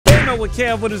Gaming with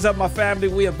Kev, what is up, my family?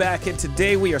 We are back, and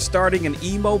today we are starting an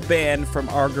emo band from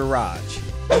our garage.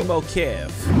 Emo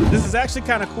Kev. This is actually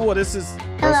kind of cool. This is...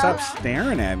 Bro, stop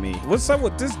staring at me. What's up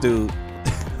with this dude?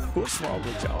 What's wrong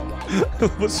with y'all?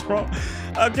 What's wrong?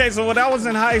 Okay, so when I was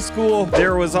in high school,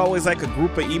 there was always like a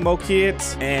group of emo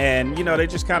kids, and you know, they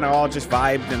just kind of all just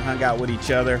vibed and hung out with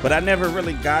each other. But I never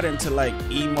really got into like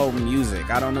emo music.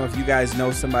 I don't know if you guys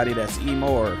know somebody that's emo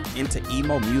or into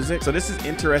emo music. So this is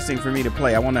interesting for me to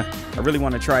play. I really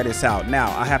want to try this out. Now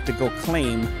I have to go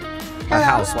claim a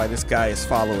house while this guy is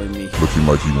following me. Looking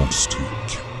like he wants to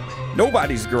kill me.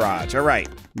 Nobody's garage. All right,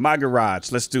 my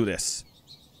garage. Let's do this.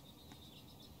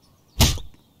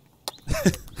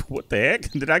 What the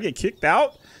heck? Did I get kicked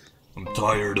out? I'm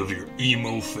tired of your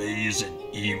emo phase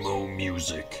and emo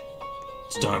music.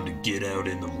 It's time to get out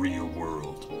in the real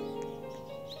world.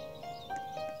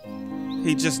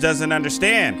 He just doesn't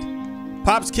understand.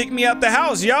 Pops kicked me out the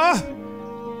house, y'all.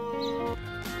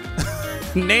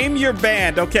 Name your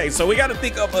band. Okay, so we got to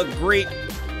think of a great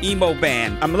emo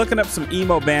band. I'm looking up some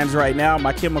emo bands right now.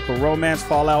 My Chemical Romance,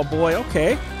 Fall Out Boy.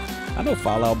 Okay. I know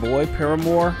Fall Out Boy,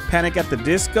 Paramore, Panic at the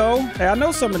Disco. Hey, I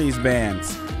know some of these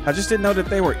bands. I just didn't know that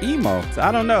they were emo. So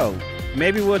I don't know.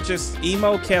 Maybe we'll just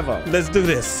emo Kevo. Let's do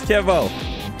this. Kevo.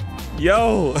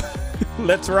 Yo,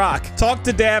 let's rock. Talk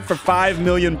to Dad for $5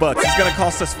 million. It's gonna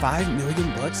cost us $5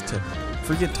 million to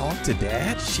freaking talk to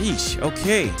Dad? Sheesh.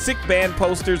 Okay. Sick band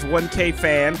posters, 1K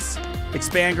fans.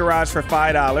 Expand garage for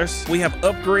 $5. We have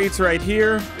upgrades right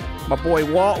here. My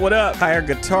boy Walt, what up? Hire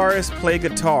guitarist, play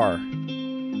guitar.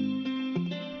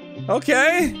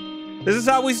 Okay, this is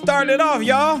how we started off,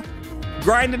 y'all.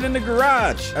 Grinding in the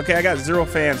garage. Okay, I got 0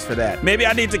 fans for that. Maybe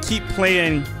I need to keep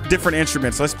playing different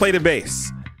instruments. Let's play the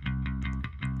bass.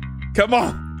 Come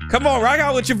on, rock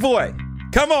out with your boy.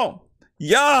 Come on,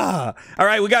 yeah. All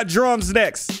right, we got drums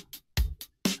next.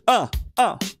 Yo,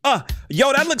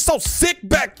 that looks so sick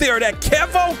back there, that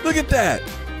Kevo. Look at that.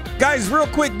 Guys, real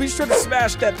quick, be sure to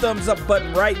smash that thumbs up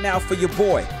button right now for your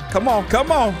boy. Come on.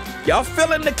 Y'all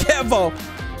feeling the Kevo.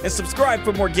 And subscribe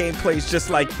for more gameplays just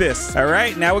like this. All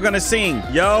right, now we're gonna sing.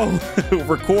 Yo,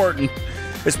 recording.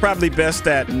 It's probably best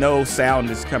that no sound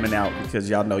is coming out because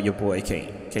y'all know your boy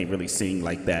can't really sing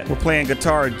like that. We're playing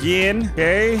guitar again,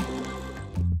 okay?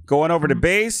 Going over the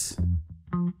bass.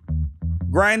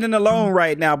 Grinding alone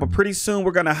right now, but pretty soon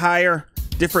we're gonna hire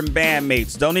different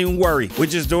bandmates. Don't even worry. We're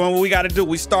just doing what we gotta do.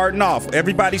 We starting off.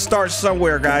 Everybody starts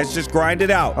somewhere, guys. Just grind it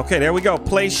out. Okay, there we go.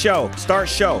 Play show. Start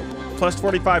show. Plus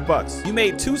 $45. You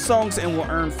made 2 songs and will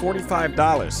earn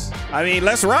 $45. I mean,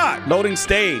 let's rock. Loading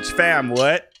stage, fam,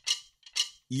 what?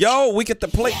 Yo, we get to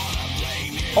play.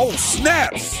 Oh,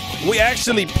 snaps. We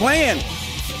actually playing.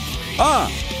 Bro,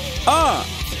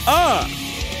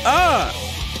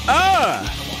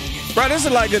 this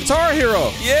is like Guitar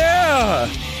Hero. Yeah.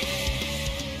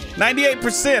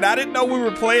 98%. I didn't know we were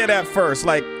playing at first.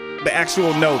 Like, the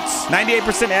actual notes.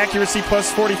 98% accuracy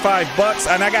plus $45,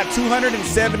 and I got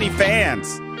 270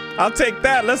 fans. I'll take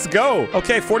that. Let's go.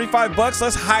 Okay, $45.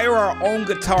 Let's hire our own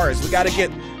guitarist. We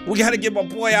gotta get my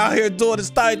boy out here doing this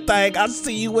thing. I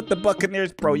see you with the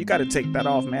Buccaneers, bro. You gotta take that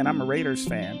off, man. I'm a Raiders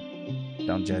fan.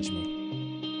 Don't judge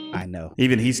me. I know.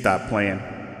 Even he stopped playing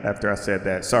after I said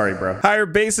that. Sorry, bro. Hire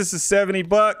bassist is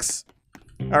 $70.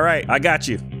 All right, I got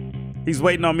you. He's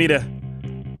waiting on me to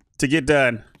get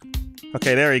done.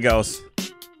 Okay, there he goes.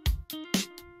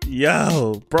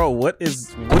 Yo, bro, what do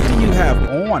you have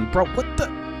on? Bro, what the,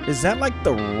 is that like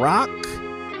the Rock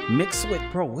mixed with,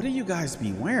 bro, what do you guys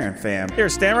be wearing, fam? Here,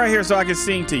 stand right here so I can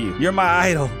sing to you. You're my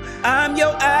idol. I'm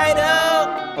your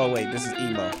idol. Oh, wait, this is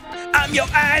emo. I'm your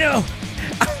idol.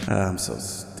 I'm so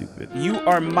stupid. You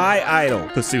are my idol.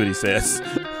 Let's see what he says.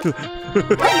 Oh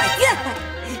my God.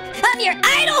 I'm your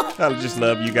idol. I just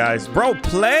love you guys. Bro,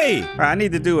 play. All right, I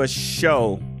need to do a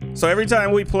show. So every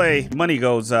time we play, money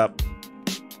goes up.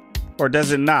 Or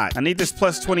does it not? I need this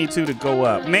plus 22 to go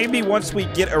up. Maybe once we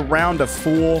get around a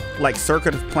full like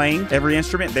circuit of playing every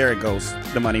instrument, there it goes.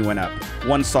 The money went up.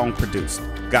 1 song produced.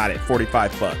 Got it,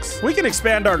 $45. We can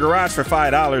expand our garage for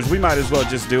 $5. We might as well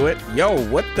just do it. Yo,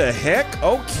 what the heck?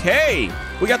 Okay.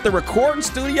 We got the recording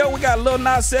studio. We got Lil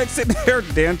Nas X in there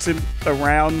dancing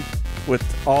around with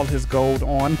all his gold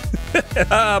on.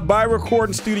 Buy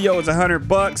recording studio is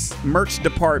 $100. Merch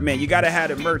department, you gotta have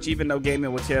the merch, even though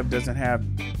Gaming with Kev doesn't have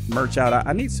merch out.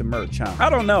 I need some merch, huh?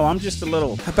 I don't know, I'm just a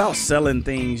little about selling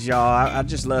things, y'all. I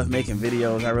just love making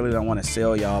videos. I really don't want to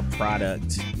sell y'all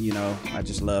product, you know. I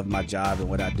just love my job and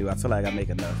what I do. I feel like I make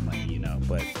enough money, you know.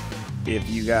 But if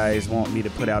you guys want me to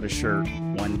put out a shirt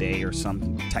one day or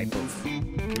some type of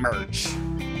merch,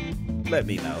 let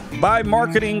me know. Buy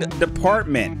marketing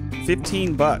department.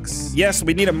 15 bucks. Yes,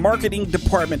 we need a marketing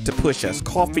department to push us.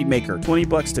 Coffee maker, 20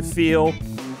 bucks to fill.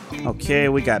 Okay,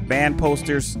 we got band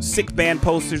posters. Sick band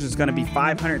posters is gonna be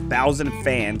 500,000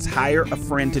 fans. Hire a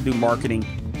friend to do marketing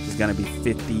is gonna be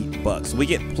 50 bucks. We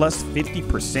get plus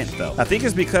 50% though. I think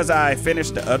it's because I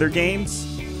finished the other games.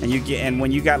 And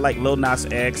when you got like Lil Nas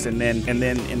X and then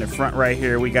in the front right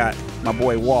here we got my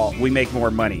boy Walt, we make more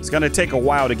money. It's gonna take a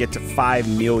while to get to 5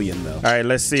 million though. All right,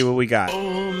 let's see what we got.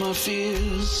 Ooh,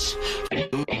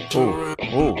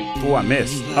 I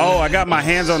missed. Oh, I got my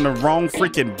hands on the wrong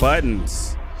freaking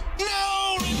buttons.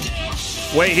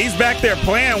 Wait, he's back there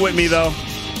playing with me though,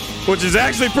 which is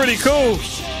actually pretty cool.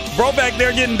 Bro back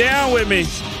there getting down with me.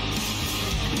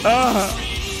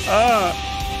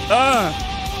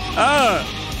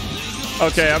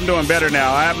 Okay, I'm doing better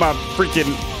now. I have my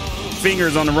freaking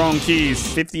fingers on the wrong keys.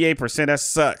 58%, that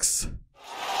sucks.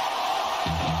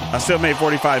 I still made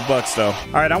 45 bucks though.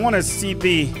 All right, I want to see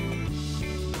the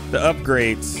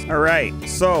upgrades. All right,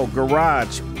 so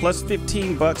garage plus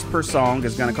 15 bucks per song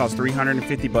is gonna cost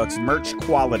 350 bucks. Merch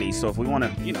quality, so if we want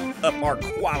to, you know, up our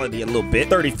quality a little bit,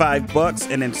 35 bucks,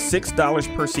 and then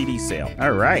 $6 per CD sale.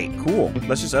 All right, cool.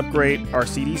 Let's just upgrade our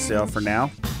CD sale for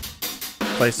now.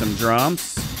 Play some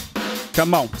drums.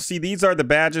 Come on. See, these are the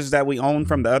badges that we own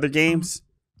from the other games.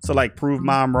 So like Prove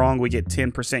Mom Wrong, we get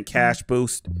 10% cash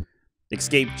boost.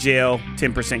 Escape Jail,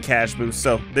 10% cash boost.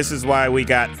 So this is why we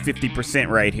got 50%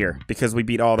 right here, because we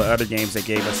beat all the other games that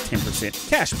gave us 10%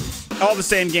 cash boost. All the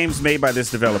same games made by this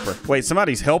developer. Wait,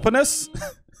 somebody's helping us?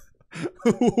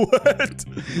 What?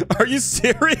 Are you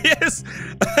serious?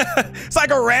 It's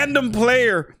like a random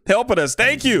player helping us.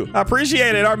 Thank you. I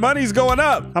appreciate it. Our money's going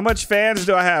up. How much fans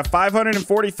do I have?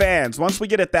 540 fans. Once we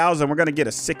get 1,000, we're going to get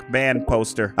a sick band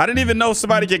poster. I didn't even know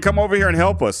somebody could come over here and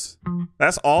help us.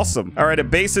 That's awesome. All right, a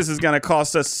basis is going to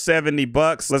cost us 70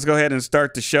 bucks. Let's go ahead and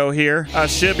start the show here. I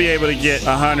should be able to get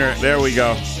 100. There we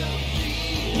go.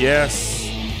 Yes.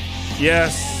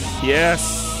 Yes.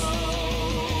 Yes.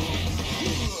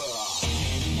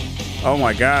 Oh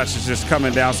my gosh, it's just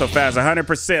coming down so fast.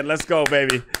 100%. Let's go,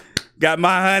 baby. Got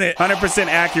my 100%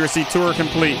 accuracy. Tour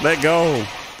complete. Let go.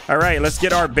 All right, let's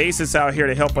get our bassist out here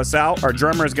to help us out. Our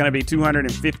drummer is going to be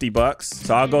 250 bucks.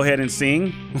 So I'll go ahead and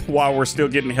sing while we're still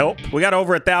getting help. We got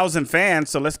over 1,000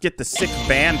 fans, so let's get the sick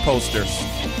band posters.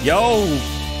 Yo,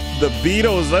 the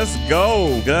Beatles, let's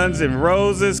go. Guns N'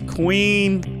 Roses,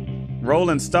 Queen,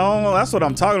 Rolling Stone. That's what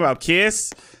I'm talking about,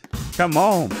 Kiss. Come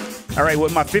on. All right,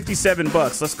 with my 57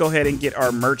 bucks, let's go ahead and get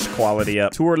our merch quality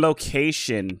up. Tour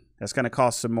location. That's gonna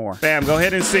cost some more. Bam, go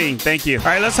ahead and sing. Thank you. All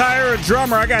right, let's hire a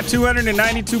drummer. I got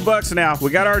 292 bucks now.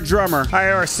 We got our drummer.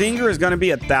 Hire our singer is gonna be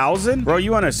 1,000. Bro,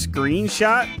 you want a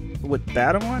screenshot with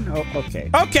that on? Oh, okay.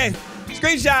 Okay,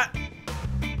 screenshot.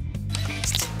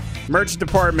 Merch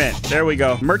department. There we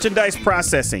go. Merchandise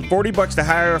processing. 40 bucks to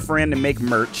hire a friend to make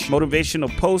merch. Motivational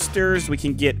posters. We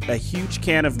can get a huge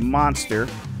can of Monster.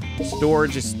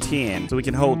 Storage is 10, so we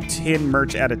can hold 10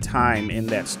 merch at a time in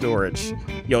that storage.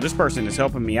 Yo, this person is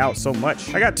helping me out so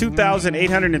much. I got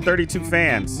 2,832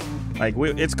 fans. Like,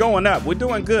 it's going up. We're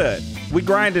doing good. We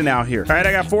grinding out here. All right,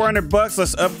 I got 400 bucks.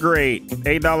 Let's upgrade.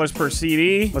 $8 per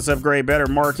CD. Let's upgrade better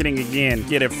marketing again.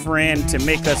 Get a friend to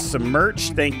make us some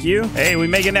merch. Thank you. Hey, we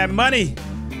making that money.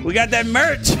 We got that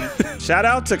merch. Shout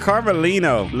out to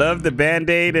Carvalino. Love the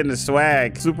Band-Aid and the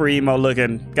swag. Super emo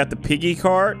looking. Got the piggy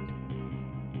card.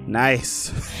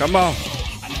 Nice. Come on.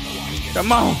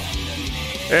 Come on.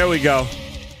 There we go.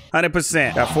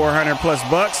 100%. Got 400 plus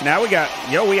bucks. Now we got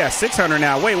 600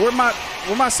 now. Wait, where'd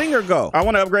my singer go? I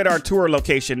want to upgrade our tour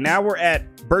location. Now we're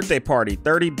at birthday party.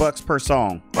 30 bucks per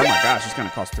song. Oh my gosh, it's going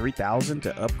to cost 3,000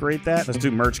 to upgrade that. Let's do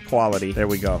merch quality. There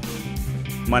we go.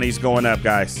 Money's going up,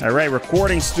 guys. All right,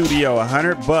 recording studio,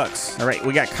 100 bucks. All right,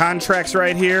 we got contracts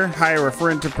right here. Hire a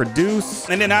friend to produce.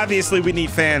 And then obviously we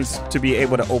need fans to be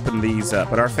able to open these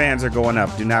up. But our fans are going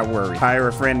up, do not worry. Hire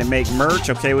a friend to make merch.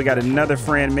 Okay, we got another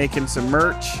friend making some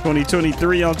merch.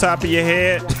 2023 on top of your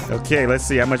head. Okay, let's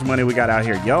see how much money we got out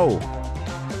here. Yo,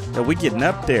 we getting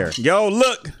up there. Yo,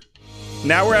 look.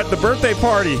 Now we're at the birthday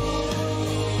party.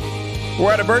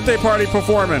 We're at a birthday party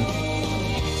performing.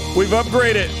 We've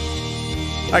upgraded.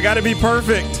 I gotta be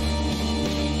perfect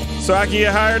so I can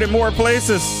get hired in more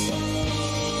places.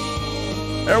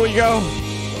 There we go.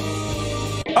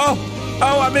 Oh,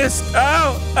 I missed.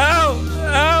 Oh,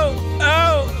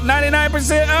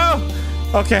 99%. Oh,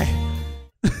 okay.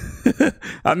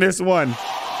 I missed one.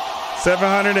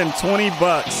 720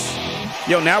 bucks.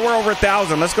 Yo, now we're over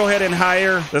 1,000. Let's go ahead and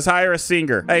let's hire a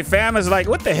singer. Hey, fam is like,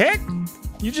 what the heck?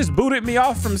 You just booted me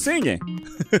off from singing.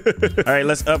 All right,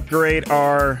 let's upgrade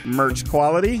our merch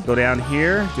quality. Go down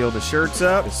here, fill the shirts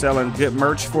up. They're selling good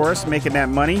merch for us, making that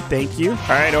money. Thank you. All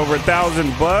right, over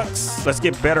 $1,000. Let's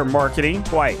get better marketing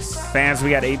twice. Fans,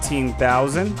 we got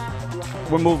 18,000.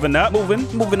 We're moving up, moving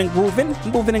and grooving,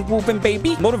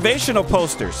 baby. Motivational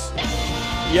posters.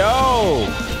 Yo,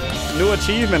 new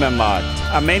achievement unlocked.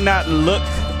 I may not look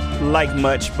like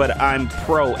much, but I'm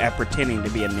pro at pretending to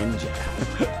be a ninja.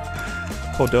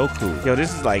 Kodoku. Yo,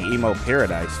 this is like emo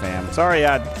paradise, fam. Sorry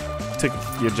I took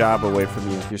your job away from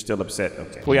you. You're still upset.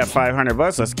 Okay. We got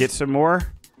 $500. Let's get some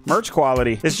more merch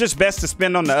quality. It's just best to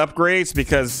spend on the upgrades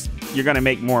because you're gonna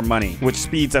make more money, which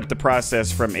speeds up the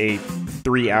process from a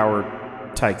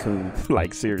 3-hour tycoon.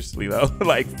 Like, seriously though.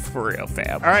 Like, for real,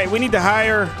 fam. All right, we need to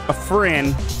hire a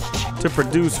friend to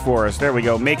produce for us. There we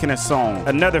go, making a song.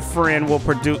 Another friend will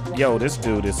produce. Yo, this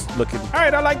dude is looking. All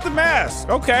right, I like the mask.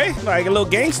 Okay, like a little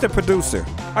gangster producer.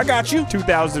 I got you.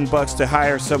 $2,000 to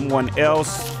hire someone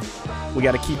else. We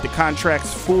got to keep the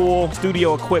contracts full.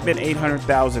 Studio equipment,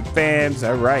 800,000 fans.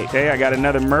 All right, okay, I got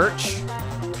another merch.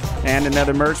 And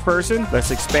another merch person.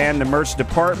 Let's expand the merch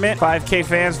department. 5K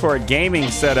fans for a gaming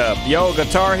setup. Yo,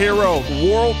 Guitar Hero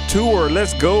World Tour.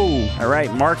 Let's go. All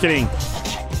right, marketing.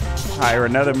 Hire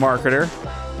another marketer.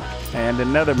 And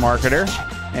another marketer.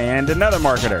 And another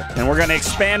marketer. And we're going to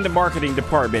expand the marketing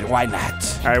department. Why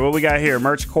not? All right, what we got here?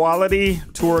 Merch quality,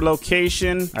 tour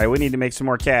location. All right, we need to make some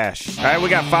more cash. All right, we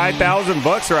got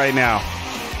 $5,000 right now.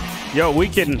 Yo, we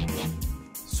can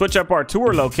switch up our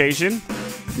tour location.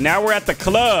 Now we're at the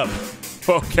club.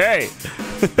 Okay.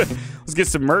 Let's get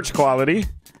some merch quality.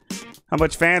 How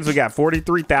much fans we got?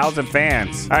 43,000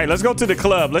 fans. All right, let's go to the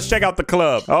club. Let's check out the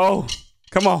club. Oh,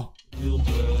 come on.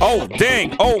 Oh,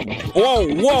 dang. Oh,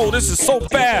 whoa. This is so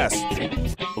fast.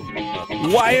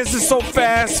 Why is this so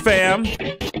fast, fam?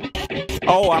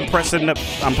 Oh, I'm pressing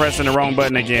the wrong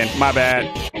button again. My bad.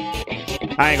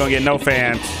 I ain't gonna get no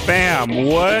fans. Fam,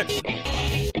 what?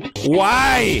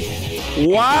 Why?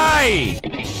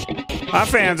 My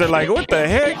fans are like, what the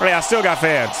heck? Oh, yeah, I still got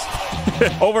fans.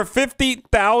 Over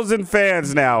 50,000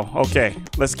 fans now. Okay,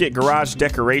 let's get garage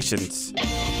decorations.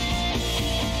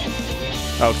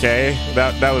 Okay,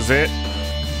 that was it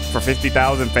for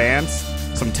 50,000 fans.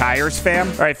 Some tires, fam.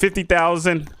 All right,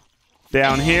 50,000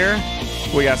 down here.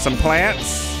 We got some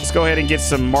plants. Let's go ahead and get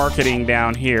some marketing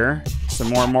down here. Some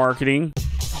more marketing.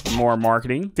 More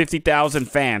marketing. 50,000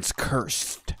 fans.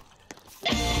 Cursed.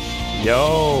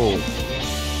 Yo.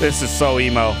 This is so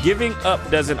emo. Giving up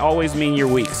doesn't always mean you're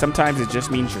weak. Sometimes it just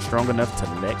means you're strong enough to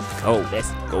let go. Let's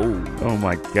go. Oh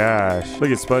my gosh. Look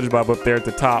at SpongeBob up there at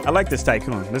the top. I like this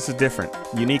tycoon. This is different.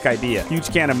 Unique idea. Huge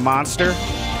can of Monster.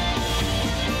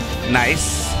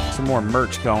 Nice. Some more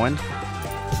merch going.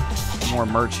 More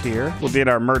merch here. We'll get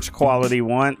our merch quality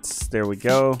once. There we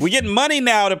go. We getting money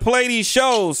now to play these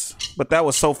shows. But that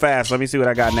was so fast. Let me see what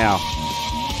I got now.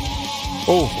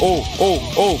 Oh.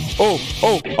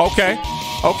 Okay.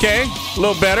 Okay, a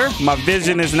little better. My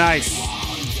vision is nice.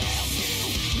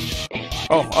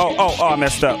 Oh, I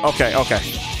messed up. Okay.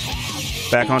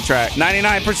 Back on track.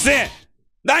 99%.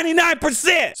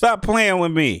 99%. Stop playing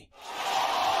with me.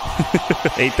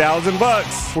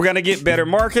 $8,000. We're gonna get better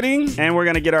marketing, and we're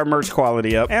gonna get our merch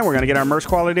quality up, and we're gonna get our merch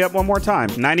quality up one more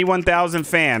time. 91,000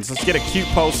 fans. Let's get a cute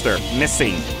poster.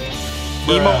 Missing.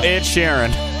 Emo Ed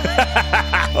Sheeran.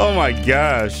 Oh my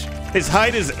gosh. His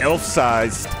height is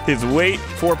elf-sized. His weight,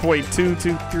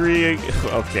 4.223.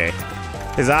 Okay.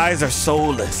 His eyes are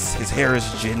soulless. His hair is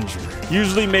ginger.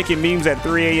 Usually making memes at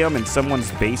 3 a.m. in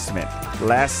someone's basement.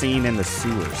 Last seen in the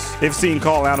sewers. If seen,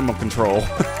 call animal control.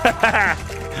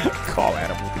 Call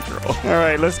animal control. All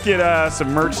right, let's get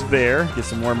some merch there. Get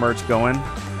some more merch going.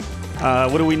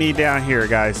 What do we need down here,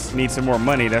 guys? Need some more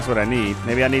money. That's what I need.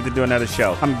 Maybe I need to do another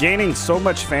show. I'm gaining so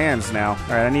much fans now. All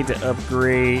right, I need to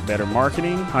upgrade better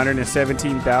marketing.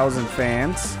 117,000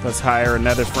 fans. Let's hire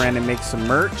another friend and make some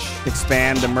merch.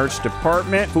 Expand the merch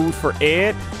department. Food for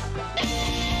Ed.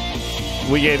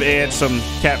 We gave Ed some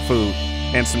cat food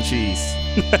and some cheese.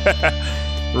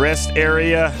 Rest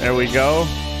area. There we go.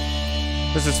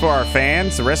 This is for our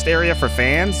fans. The rest area for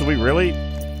fans. We really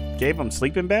gave them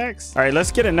sleeping bags. All right,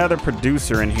 let's get another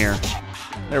producer in here.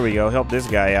 There we go. Help this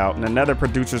guy out. And another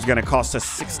producer is going to cost us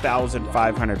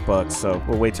 $6,500. So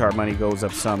we'll wait till our money goes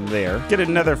up some there. Get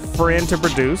another friend to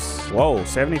produce. Whoa,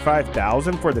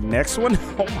 75,000 for the next one.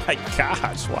 Oh my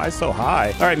gosh, why so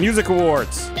high? All right, music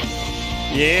awards.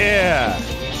 Yeah.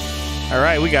 All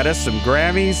right, we got us some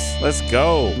Grammys. Let's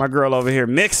go. My girl over here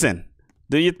mixing.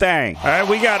 Do your thing. All right,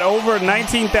 we got over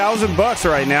 19,000 bucks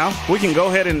right now. We can go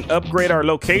ahead and upgrade our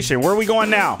location. Where are we going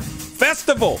now?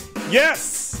 Festival.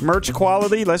 Yes. Merch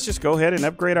quality. Let's just go ahead and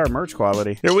upgrade our merch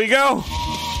quality. Here we go.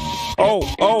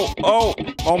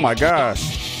 Oh my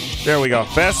gosh. There we go.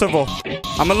 Festival.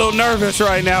 I'm a little nervous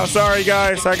right now. Sorry,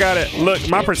 guys. I got it. Look,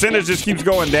 my percentage just keeps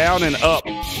going down and up.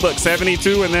 Look,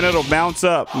 72, and then it'll bounce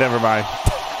up. Never mind.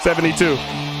 72.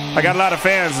 I got a lot of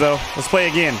fans, though. Let's play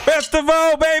again.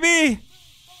 Festival, baby!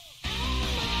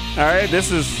 All right,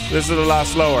 this is a lot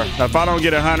slower. If I don't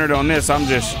get 100 on this, I'm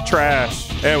just trash.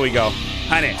 There we go.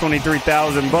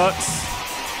 23,000 bucks.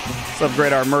 Let's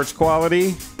upgrade our merch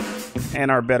quality and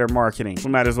our better marketing.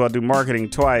 We might as well do marketing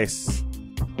twice.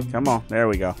 Come on, there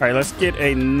we go. All right, let's get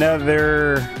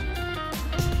another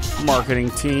marketing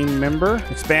team member.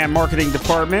 Expand marketing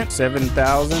department,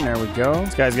 7,000. There we go.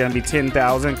 This guy's gonna be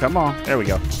 10,000. Come on, there we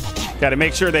go. Got to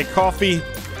make sure that coffee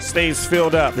stays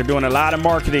filled up. They're doing a lot of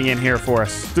marketing in here for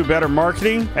us. Do better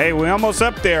marketing. Hey, we're almost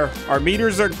up there. Our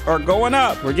meters are going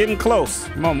up. We're getting close.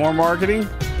 Come on, more marketing.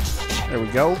 There we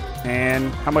go.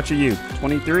 And how much are you?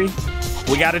 23?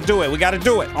 We got to do it. We got to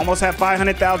do it. Almost have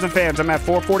 500,000 fans. I'm at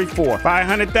 444.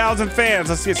 500,000 fans.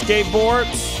 Let's get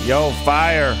skateboards. Yo,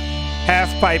 fire.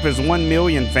 Half Pipe is 1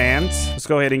 million fans. Let's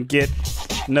go ahead and get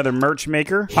another merch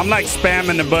maker. I'm like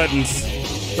spamming the buttons.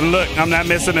 And look, I'm not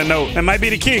missing a note. That might be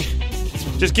the key.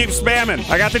 Just keep spamming.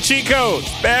 I got the cheat code.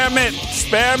 Spam it.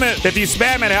 Spam it. If you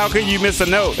spam it, how could you miss a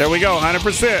note? There we go.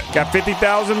 100%. Got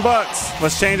 50,000 bucks.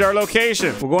 Let's change our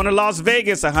location. We're going to Las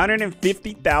Vegas.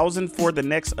 150,000 for the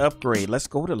next upgrade. Let's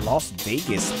go to Las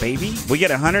Vegas, baby. We get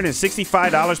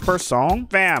 $165 per song.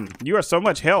 Fam, you are so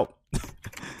much help.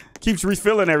 Keeps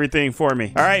refilling everything for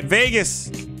me. All right,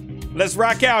 Vegas. Let's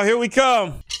rock out. Here we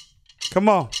come. Come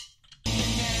on.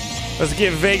 Let's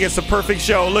give Vegas a perfect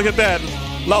show. Look at that.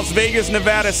 Las Vegas,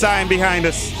 Nevada sign behind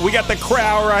us. We got the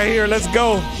crowd right here. Let's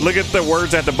go. Look at the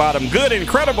words at the bottom. Good,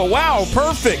 incredible, wow,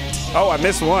 perfect. Oh, I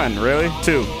missed one. Really?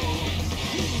 2.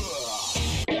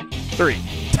 3.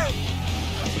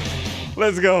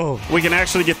 Let's go. We can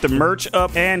actually get the merch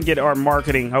up and get our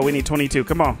marketing. Oh, we need 22.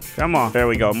 Come on. Come on. There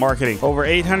we go. Marketing. Over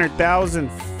 800,000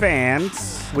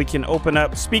 fans. We can open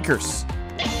up speakers.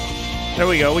 There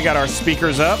we go. We got our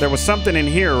speakers up. There was something in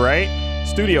here, right?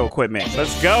 Studio equipment.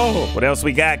 Let's go. What else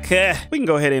we got? We can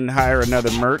go ahead and hire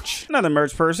another merch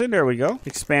person. There we go.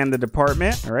 Expand the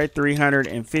department. All right,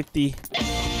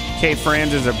 350K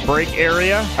friends is a break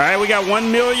area. All right, we got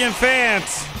 1 million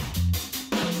fans.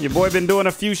 Your boy been doing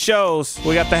a few shows.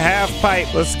 We got the Half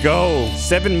Pipe. Let's go.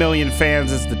 7 million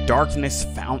fans is the Darkness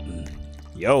Fountain.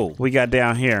 Yo, we got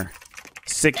down here.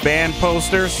 Sick band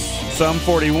posters. Sum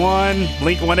 41.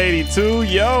 Blink 182.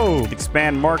 Yo.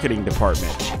 Expand marketing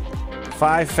department.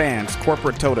 5 fans.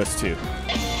 Corporate told us to.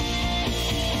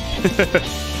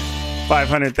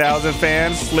 500,000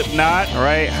 fans. Slipknot. All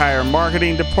right. Higher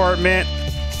marketing department.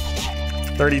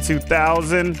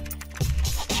 32,000.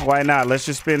 Why not? Let's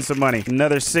just spend some money.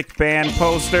 Another sick band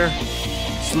poster.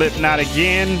 Slipknot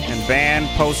again. And band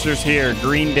posters here.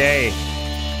 Green Day.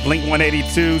 Blink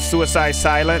 182. Suicide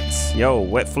Silence. Yo,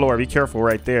 wet floor. Be careful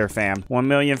right there, fam. 1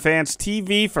 million fans.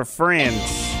 TV for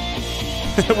friends.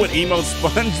 With emo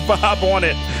SpongeBob on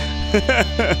it.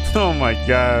 Oh my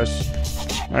gosh.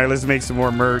 All right, let's make some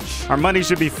more merch. Our money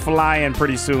should be flying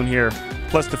pretty soon here.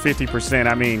 Plus the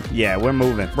 50%. I mean, yeah, we're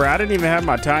moving. Bro, I didn't even have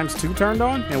my ×2 turned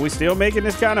on, and we still making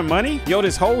this kind of money? Yo,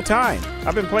 this whole time.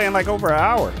 I've been playing like over an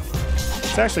hour.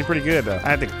 It's actually pretty good, though. I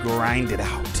had to grind it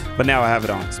out. But now I have it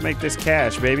on. Let's make this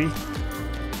cash, baby.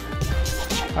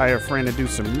 Hire a friend to do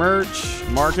some merch.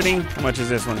 Marketing. How much is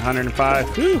this one?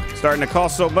 105. Whew, starting to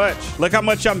cost so much. Look how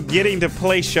much I'm getting to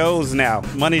play shows now.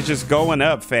 Money's just going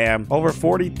up, fam. Over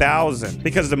 40,000.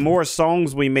 Because the more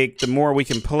songs we make, the more we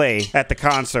can play at the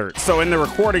concert. So in the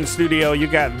recording studio, you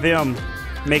got them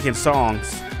making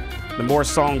songs. The more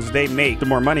songs they make, the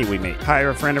more money we make. Hire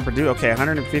a friend to produce. Okay,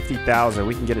 150,000.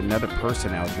 We can get another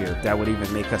person out here. That would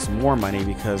even make us more money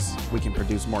because we can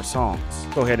produce more songs.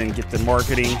 Go ahead and get the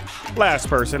marketing. Last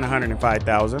person,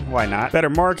 105,000. Why not? Better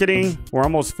marketing. We're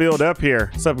almost filled up here.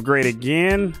 Let's upgrade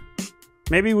again.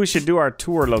 Maybe we should do our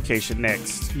tour location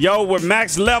next. Yo, we're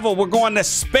max level. We're going to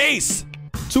space.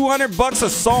 200 bucks a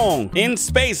song in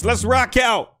space. Let's rock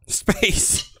out.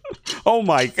 Space. Oh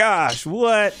my gosh.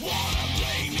 What?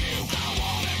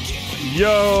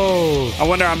 Yo, I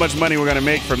wonder how much money we're gonna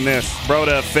make from this. Bro,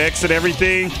 the effects and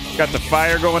everything. Got the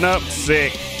fire going up.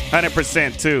 Sick.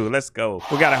 100% too. Let's go.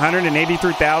 We got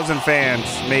 183,000 fans.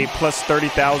 Made plus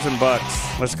 30,000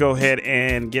 bucks. Let's go ahead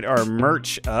and get our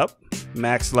merch up.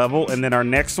 Max level. And then our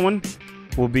next one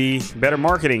will be better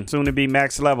marketing. Soon to be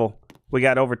max level. We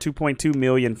got over 2.2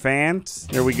 million fans.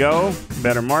 There we go.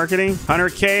 Better marketing.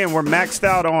 100K and we're maxed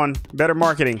out on better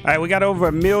marketing. All right, we got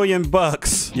over $1 million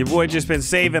bucks. Your boy just been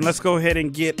saving. Let's go ahead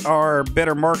and get our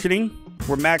better marketing.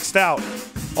 We're maxed out.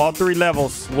 All 3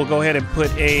 levels. We'll go ahead and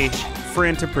put a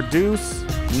friend to produce.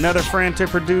 Another friend to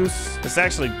produce. It's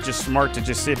actually just smart to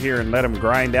just sit here and let them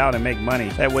grind out and make money.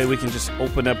 That way we can just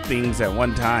open up things at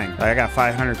one time. I got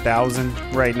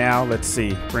 500,000 right now. Let's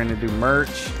see. Friend to do merch.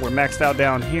 We're maxed out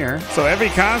down here. So every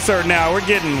concert now, we're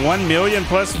getting 1 million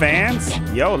plus fans.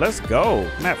 Yo, let's go.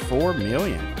 I'm at 4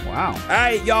 million. Wow. All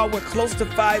right, y'all, we're close to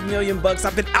 5 million bucks.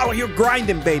 I've been out here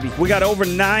grinding, baby. We got over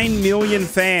 9 million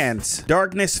fans.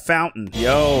 Darkness Fountain.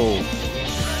 Yo.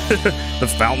 The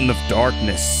Fountain of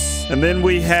Darkness. And then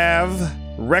we have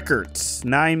records.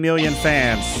 9 million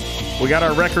fans. We got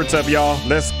our records up, y'all.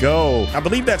 Let's go. I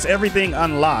believe that's everything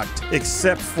unlocked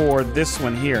except for this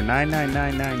one here.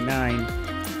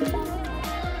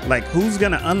 99999. Like, who's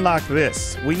gonna unlock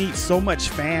this? We need so much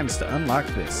fans to unlock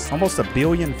this. Almost 1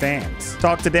 billion fans.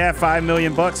 Talk to Dad, 5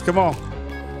 million bucks. Come on.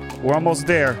 We're almost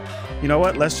there. You know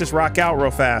what? Let's just rock out real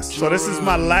fast. So this is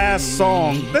my last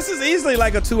song. This is easily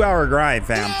like a 2-hour grind,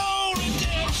 fam.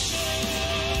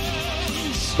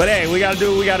 But hey, we gotta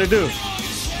do what we gotta do.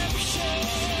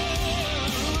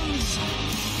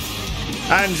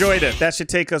 I enjoyed it. That should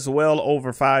take us well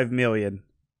over 5 million.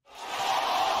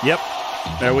 Yep.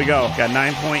 There we go. Got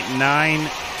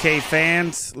 9.9K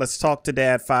fans. Let's talk to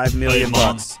Dad. 5 million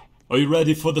bucks. Are you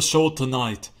ready for the show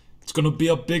tonight? It's gonna be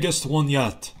our biggest one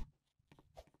yet.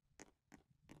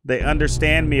 They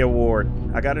Understand Me award.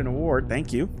 I got an award.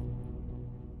 Thank you.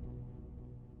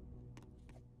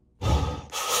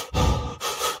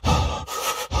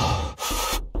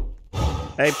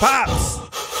 Hey, Pops!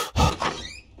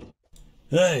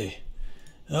 Hey,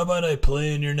 how about I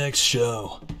play in your next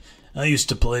show? I used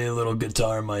to play a little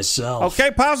guitar myself. Okay,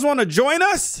 Pops want to join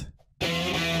us?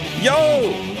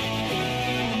 Yo!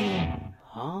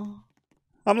 Huh?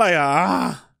 I'm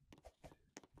like,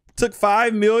 Took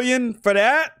 5 million for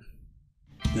that?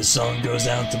 This song goes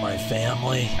out to my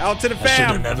family. Out to the I should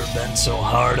have fam. never been so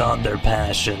hard on their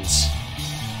passions.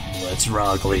 Let's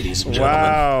rock, ladies and gentlemen.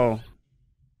 Wow.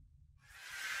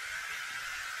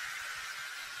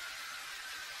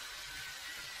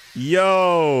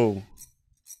 Yo.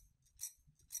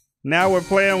 Now we're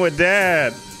playing with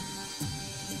Dad.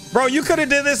 Bro, you could have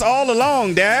did this all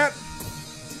along, Dad.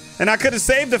 And I could have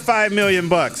saved the 5 million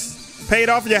bucks. Paid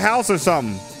off your house or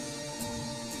something.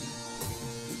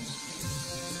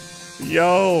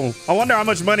 Yo. I wonder how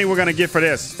much money we're going to get for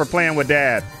this, for playing with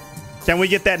Dad. Can we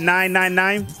get that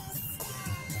 999?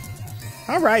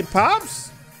 All right, Pops.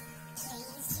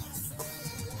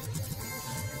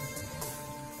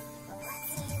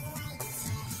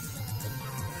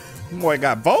 Boy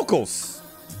got vocals.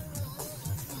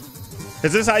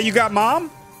 Is this how you got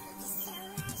Mom?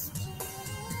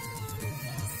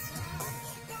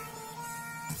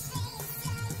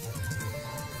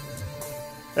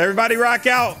 Everybody rock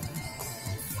out.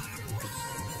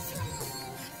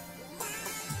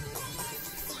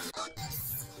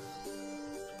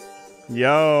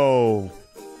 Yo.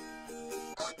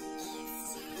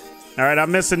 All right,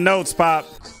 I'm missing notes, Pop.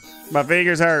 My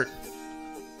fingers hurt.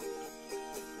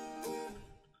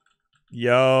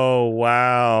 Yo,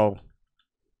 wow.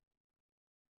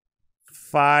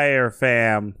 Fire,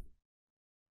 fam.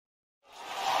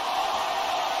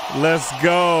 Let's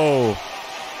go.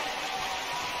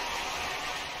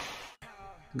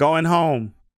 Going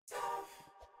home.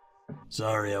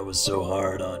 Sorry I was so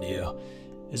hard on you.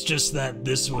 It's just that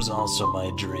this was also my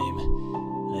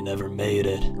dream. I never made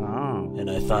it. Oh.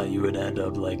 And I thought you would end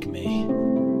up like me.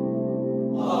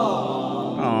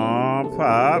 Aw,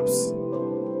 Pops.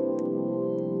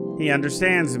 He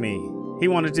understands me. He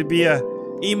wanted to be a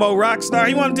emo rock star.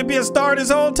 He wanted to be a star this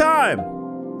whole time.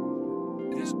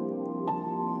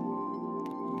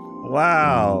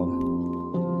 Wow.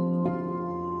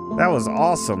 That was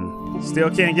awesome.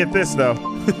 Still can't get this though.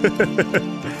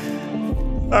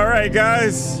 All right,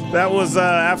 guys. That was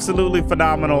absolutely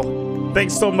phenomenal.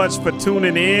 Thanks so much for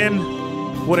tuning in.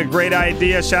 What a great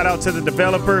idea. Shout out to the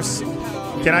developers.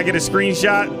 Can I get a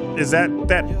screenshot? Is that...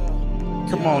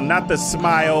 Come on, not the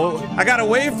smile. I got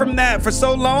away from that for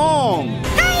so long.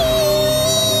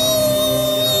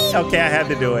 Okay, I had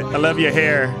to do it. I love your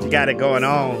hair. You got it going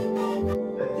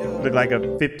on. Look like a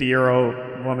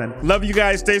 50-year-old woman. Love you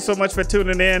guys. Thanks so much for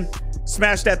tuning in.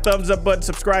 Smash that thumbs up button.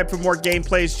 Subscribe for more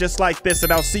gameplays just like this.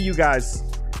 And I'll see you guys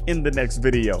in the next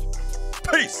video.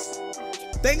 Peace.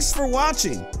 Thanks for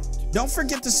watching. Don't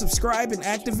forget to subscribe and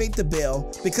activate the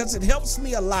bell because it helps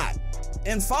me a lot.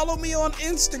 And follow me on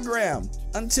Instagram.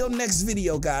 Until next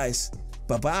video, guys.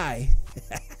 Bye-bye.